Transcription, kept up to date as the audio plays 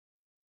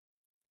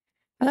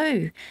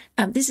Hello,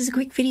 this is a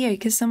quick video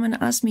because someone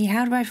asked me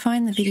how do I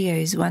find the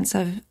videos once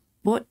I've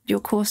bought your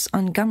course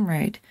on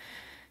Gumroad.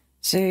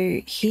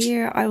 So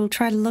here I will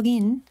try to log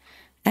in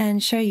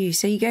and show you.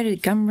 So you go to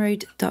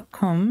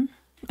gumroad.com.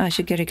 I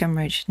should go to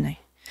Gumroad, shouldn't I?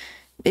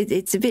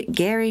 It's a bit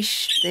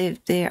garish.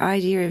 Their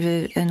idea of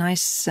a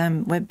nice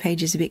web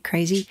page is a bit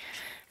crazy.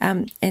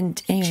 And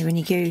anyway, when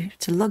you go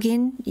to log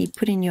in, you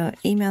put in your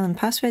email and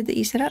password that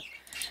you set up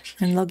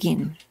and log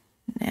in.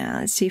 Now,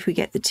 let's see if we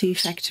get the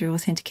two-factor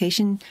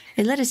authentication.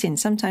 It let us in.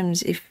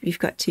 Sometimes if you've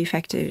got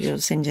two-factor, it'll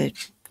send a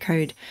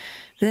code,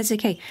 but that's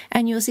okay.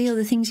 And you'll see all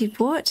the things you've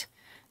bought.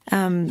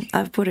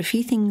 I've bought a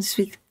few things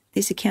with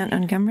this account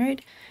on Gumroad,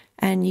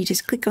 and you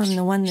just click on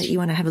the one that you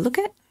want to have a look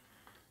at.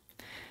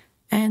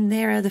 And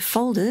there are the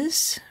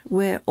folders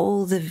where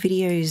all the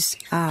videos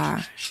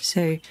are.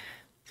 So you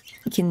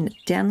can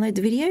download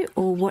the video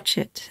or watch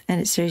it, and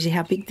it shows you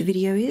how big the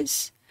video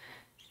is.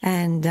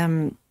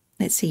 And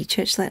let's see,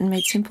 Church Latin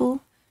Made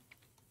Simple.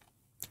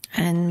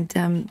 And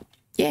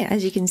yeah,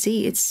 as you can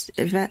see, it's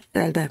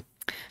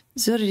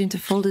sorted into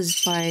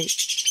folders by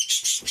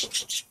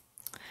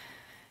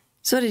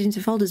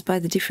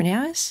the different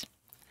hours.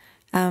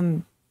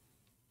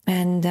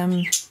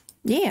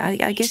 Yeah,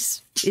 I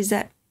guess is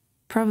that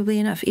probably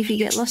enough. If you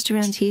get lost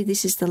around here,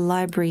 this is the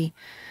library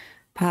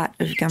part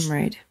of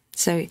Gumroad.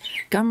 So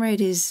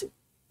Gumroad is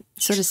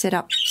sort of set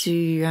up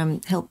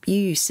to help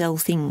you sell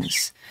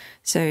things.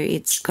 So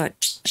it's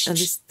got a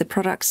list. The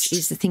products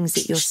is the things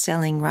that you're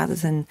selling rather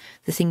than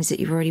the things that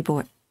you've already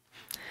bought.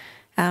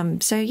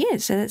 So yeah,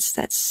 so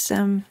that's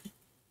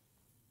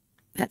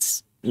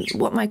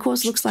what my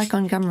course looks like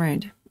on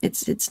Gumroad.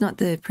 It's not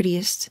the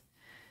prettiest.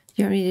 Do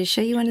you want me to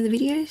show you one of the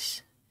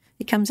videos?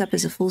 It comes up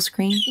as a full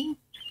screen thing.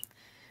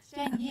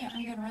 Staying here,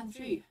 I'm going to run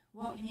through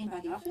what we mean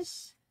by the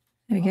office,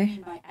 There we what we go.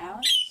 mean by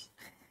hours,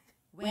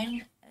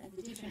 when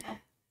the different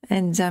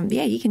And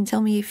yeah, you can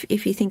tell me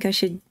if you think I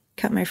should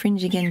cut my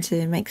fringe again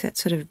to make that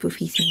sort of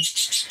boofy thing.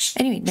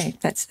 Anyway, no,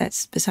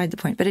 that's beside the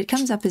point. But it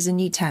comes up as a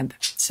new tab.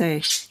 So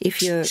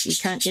if you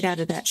can't get out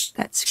of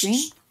that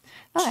screen,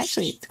 oh,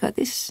 actually, it's got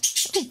this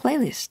little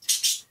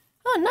playlist.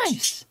 Oh,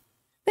 nice.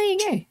 There you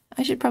go.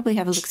 I should probably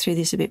have a look through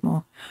this a bit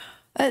more.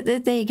 There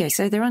you go.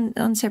 So they're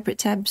on separate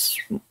tabs.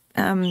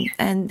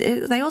 And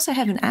they also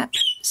have an app,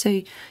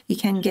 so you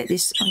can get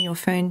this on your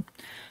phone.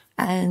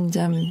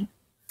 And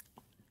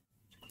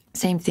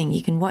same thing,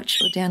 you can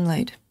watch or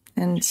download.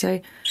 And so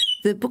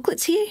the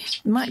booklets here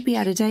might be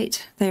out of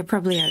date. They're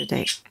probably out of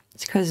date.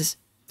 It's because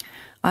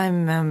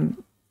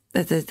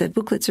the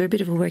booklets are a bit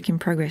of a work in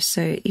progress.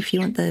 So if you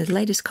want the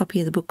latest copy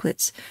of the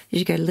booklets, you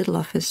should go to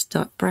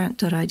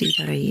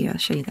littleoffice.brant.id.au. I'll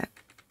show you that.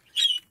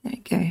 There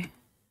you go.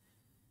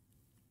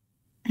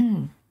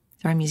 So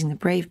I'm using the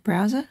Brave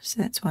browser,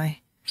 so that's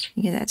why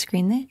you get that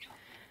screen there.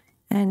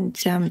 And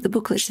the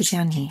booklets are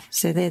down here.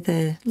 So they're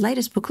the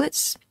latest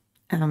booklets.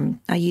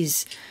 I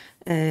use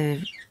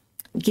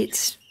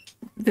Git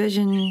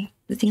version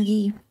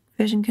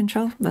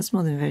control. Well, it's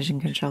more than version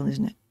control,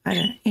 isn't it? I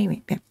don't know.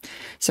 Anyway, yeah.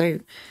 So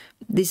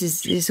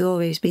this will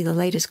always be the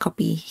latest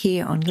copy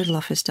here on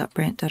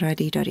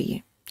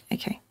littleoffice.brant.id.au.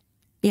 Okay.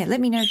 Yeah,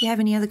 let me know if you have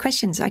any other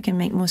questions. I can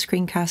make more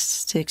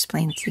screencasts to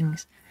explain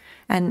things.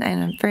 And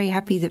I'm very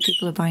happy that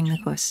people are buying the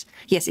course.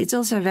 Yes, it's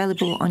also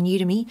available on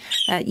Udemy.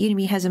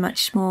 Udemy has a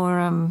much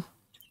more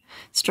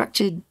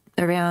structured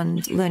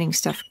around learning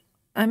stuff.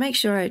 I make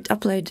sure I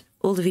upload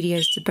all the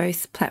videos to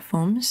both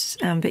platforms,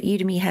 but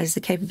Udemy has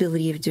the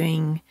capability of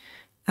doing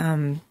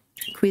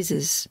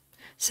quizzes.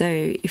 So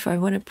if I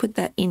want to put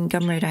that in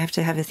Gumroad, I have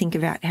to have a think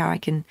about how I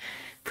can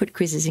put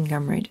quizzes in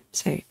Gumroad.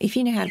 So if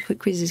you know how to put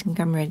quizzes in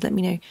Gumroad, let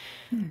me know.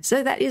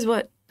 So that is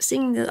what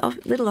Seeing the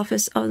Little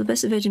Office of the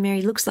Blessed Virgin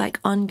Mary looks like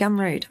on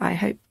Gumroad. I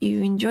hope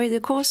you enjoy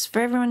the course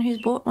for everyone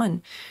who's bought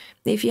one.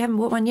 If you haven't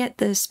bought one yet,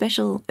 the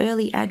special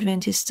Early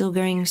Advent is still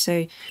going.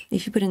 So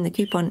if you put in the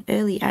coupon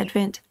Early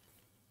Advent,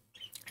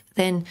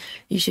 then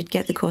you should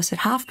get the course at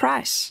half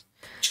price.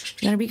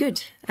 That'll be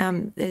good.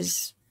 Oh,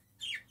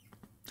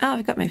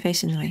 I've got my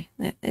face in the way.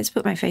 Let's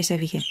put my face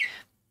over here.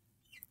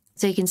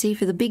 So you can see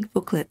for the big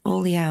booklet,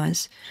 all the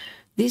hours.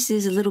 This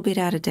is a little bit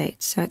out of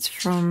date. So it's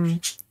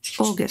from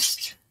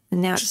August.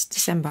 And now it's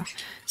December.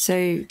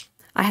 So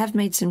I have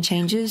made some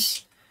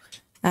changes.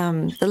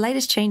 The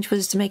latest change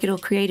was to make it all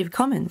Creative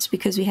Commons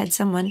because we had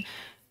someone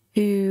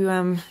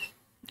who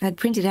had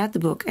printed out the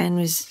book and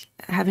was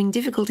having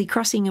difficulty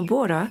crossing a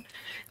border.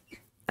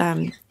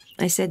 I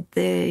said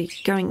they're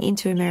going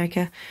into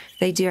America.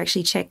 They do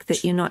actually check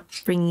that you're not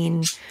bringing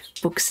in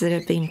books that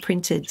have been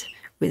printed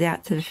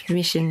without the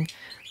permission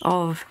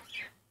of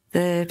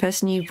the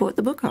person you bought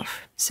the book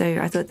off. So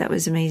I thought that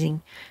was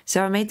amazing.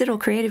 So I made that all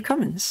Creative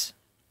Commons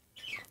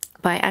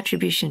by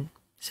attribution.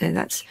 So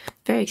that's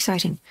very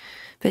exciting.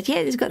 But yeah,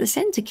 it's got the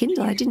send to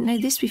Kindle. I didn't know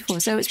this before.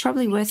 So it's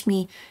probably worth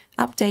me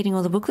updating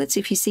all the booklets.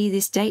 If you see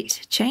this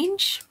date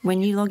change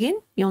when you log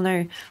in, you'll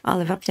know I'll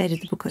have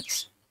updated the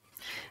booklets.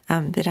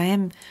 But I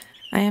am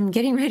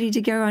getting ready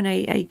to go on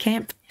a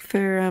camp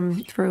for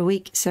a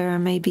week. So I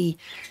may be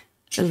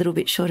a little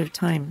bit short of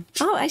time.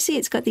 Oh, I see.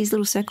 It's got these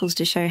little circles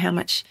to show how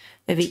much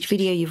of each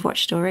video you've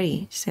watched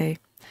already. So,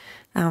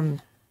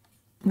 Marion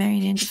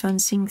Antiphon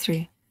sing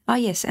through. Oh,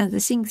 yes. And the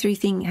sing through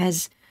thing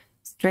has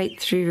straight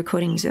through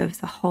recordings of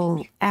the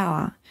whole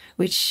hour,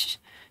 which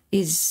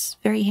is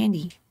very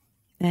handy.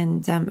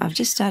 And I've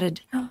just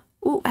started.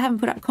 Oh, I haven't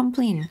put up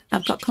Compline.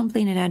 I've got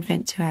Compline and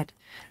Advent to add.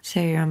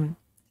 So,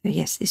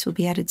 yes, this will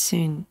be added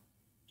soon.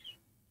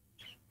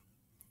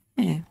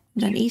 Yeah,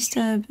 done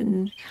Easter,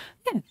 and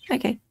yeah,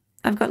 okay.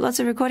 I've got lots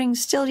of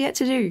recordings still yet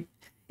to do.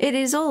 It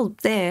is all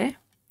there.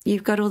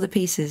 You've got all the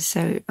pieces.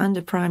 So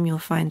under Prime, you'll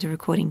find a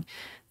recording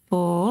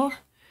for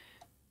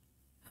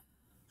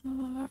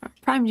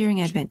Prime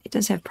during Advent. It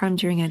does have Prime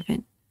during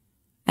Advent.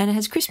 And it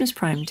has Christmas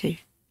Prime too.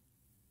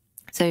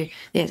 So,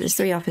 yeah, there's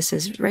 3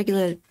 offices,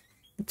 regular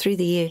through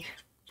the year,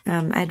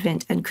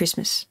 Advent and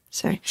Christmas.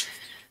 So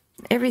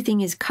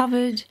everything is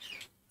covered.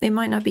 It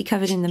might not be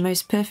covered in the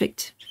most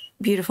perfect,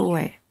 beautiful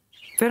way,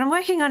 but I'm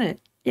working on it.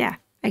 Yeah.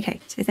 Okay.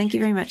 So thank you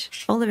very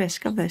much. All the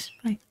best. God bless.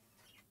 Bye.